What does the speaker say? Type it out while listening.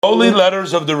Holy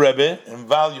Letters of the Rebbe in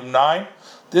volume 9.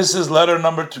 This is letter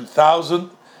number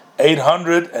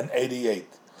 2888.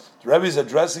 The Rebbe is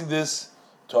addressing this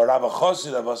to a Rav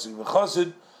Chosid, Avosik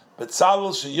V'Chosid,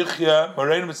 Betzalel Sheyichya,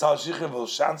 Moreinu Betzalel Sheyichya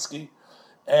Volshansky,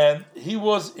 and he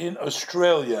was in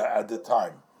Australia at the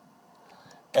time.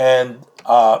 And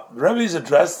the Rebbe is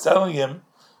addressed, telling him,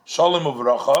 Shalom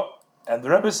Uvracha, and the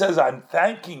Rebbe says, I'm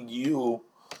thanking you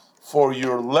for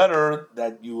your letter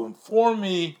that you inform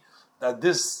me that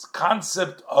this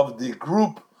concept of the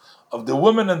group of the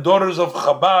women and daughters of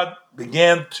Chabad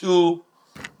began to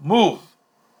move.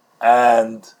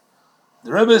 And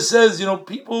the Rebbe says,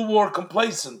 people were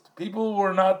complacent. People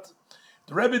were not.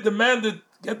 The Rebbe demanded,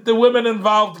 get the women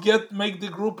involved, make the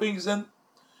groupings. And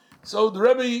so the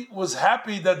Rebbe was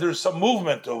happy that there's some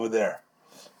movement over there.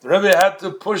 The Rebbe had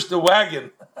to push the wagon,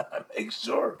 make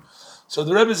sure. So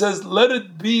the Rebbe says, let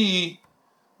it be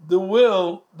the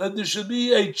will that there should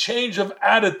be a change of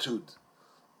attitude,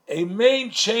 a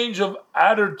main change of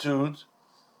attitude,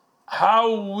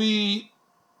 how we,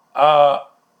 our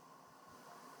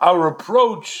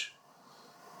approach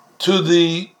to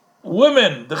the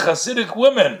women, the Hasidic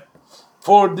women,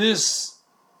 for this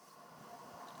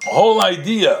whole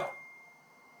idea.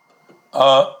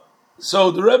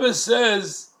 So the Rebbe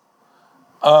says,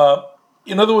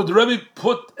 in other words, the Rebbe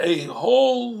put a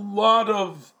whole lot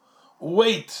of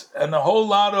weight and a whole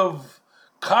lot of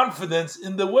confidence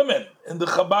in the women, in the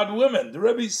Chabad women. The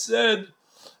Rebbe said,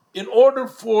 in order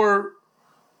for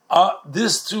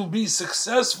this to be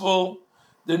successful,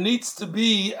 there needs to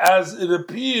be, as it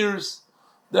appears,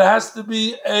 there has to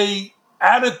be a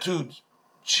attitude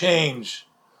change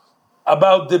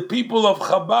about the people of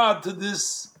Chabad to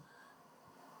this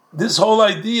whole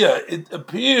idea. It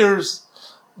appears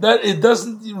that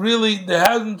there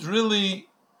hasn't really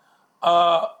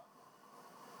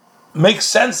makes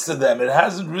sense to them. It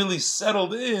hasn't really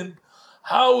settled in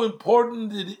how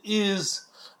important it is,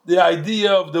 the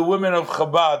idea of the women of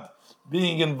Chabad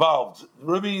being involved. The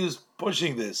Rebbe is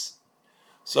pushing this.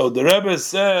 So the Rebbe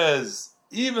says,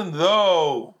 even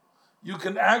though you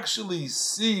can actually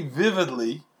see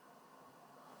vividly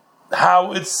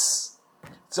how it's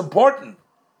important,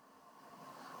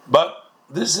 but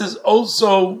this is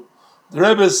also, the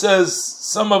Rebbe says,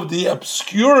 some of the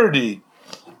obscurity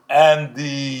and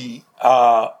the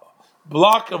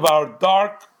block of our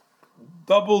dark,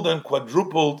 doubled and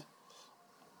quadrupled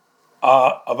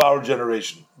of our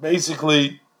generation.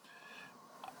 Basically,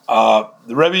 the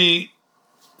Rebbe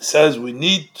says we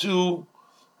need to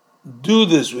do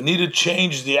this. We need to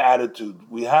change the attitude.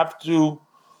 We have to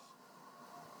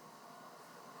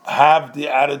have the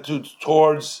attitude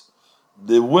towards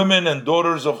the women and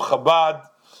daughters of Chabad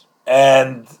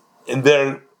and in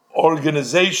their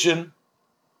organization.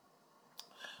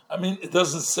 I mean, it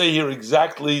doesn't say here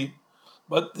exactly,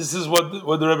 but this is what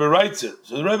the Rebbe writes it.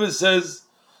 So the Rebbe says,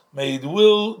 may it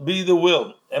will be the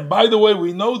will. And by the way,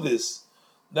 we know this,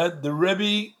 that the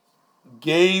Rebbe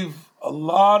gave a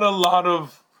lot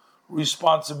of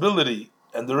responsibility.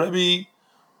 And the Rebbe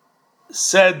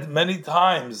said many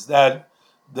times that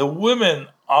the women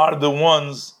are the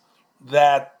ones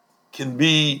that can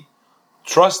be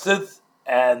trusted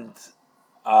and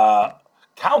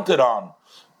counted on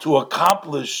to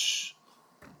accomplish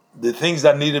the things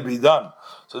that need to be done.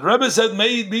 So the Rebbe said,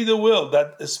 may it be the will,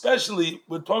 that especially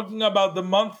we're talking about the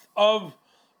month of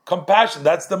compassion.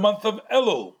 That's the month of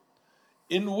Elul,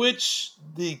 in which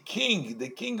the King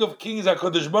of Kings,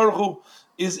 HaKadosh Baruch Hu,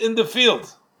 is in the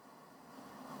field.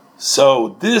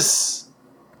 So this,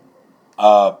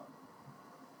 the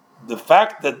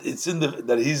fact that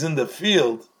that he's in the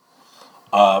field,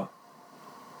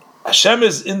 Hashem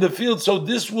is in the field, so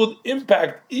this will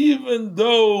impact, even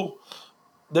though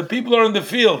the people are in the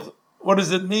field. What does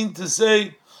it mean to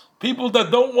say people that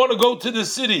don't want to go to the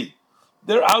city?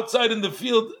 They're outside in the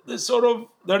field.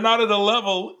 They're not at a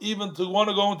level even to want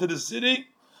to go into the city,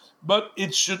 but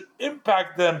it should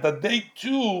impact them that they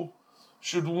too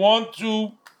should want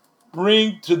to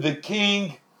bring to the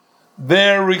king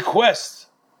their request.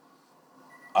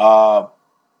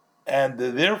 And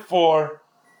therefore,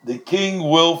 the king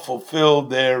will fulfill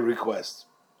their request.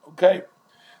 Okay?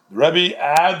 The Rebbe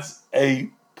adds a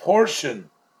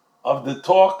portion of the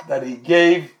talk that he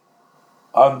gave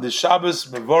on the Shabbos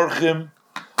Mevorchim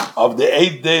of the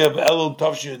 8th day of Elul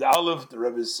Tavshin Yud Aleph. The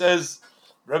Rebbe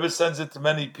sends it to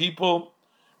many people,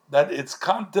 that its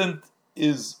content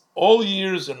is all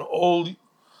years and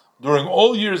during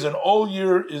all years and all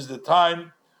year is the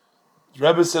time. The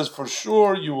Rebbe says for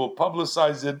sure you will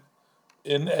publicize it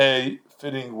in a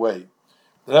fitting way.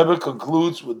 The Rebbe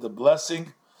concludes with the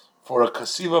blessing for a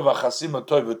kasiva v'chasima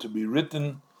toiva to be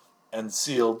written and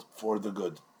sealed for the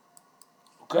good.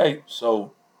 Okay,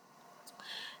 so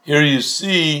here you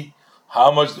see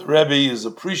how much the Rebbe is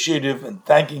appreciative and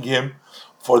thanking him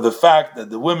for the fact that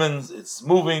the women's it's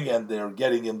moving and they're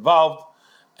getting involved,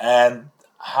 and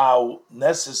how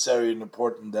necessary and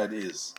important that is.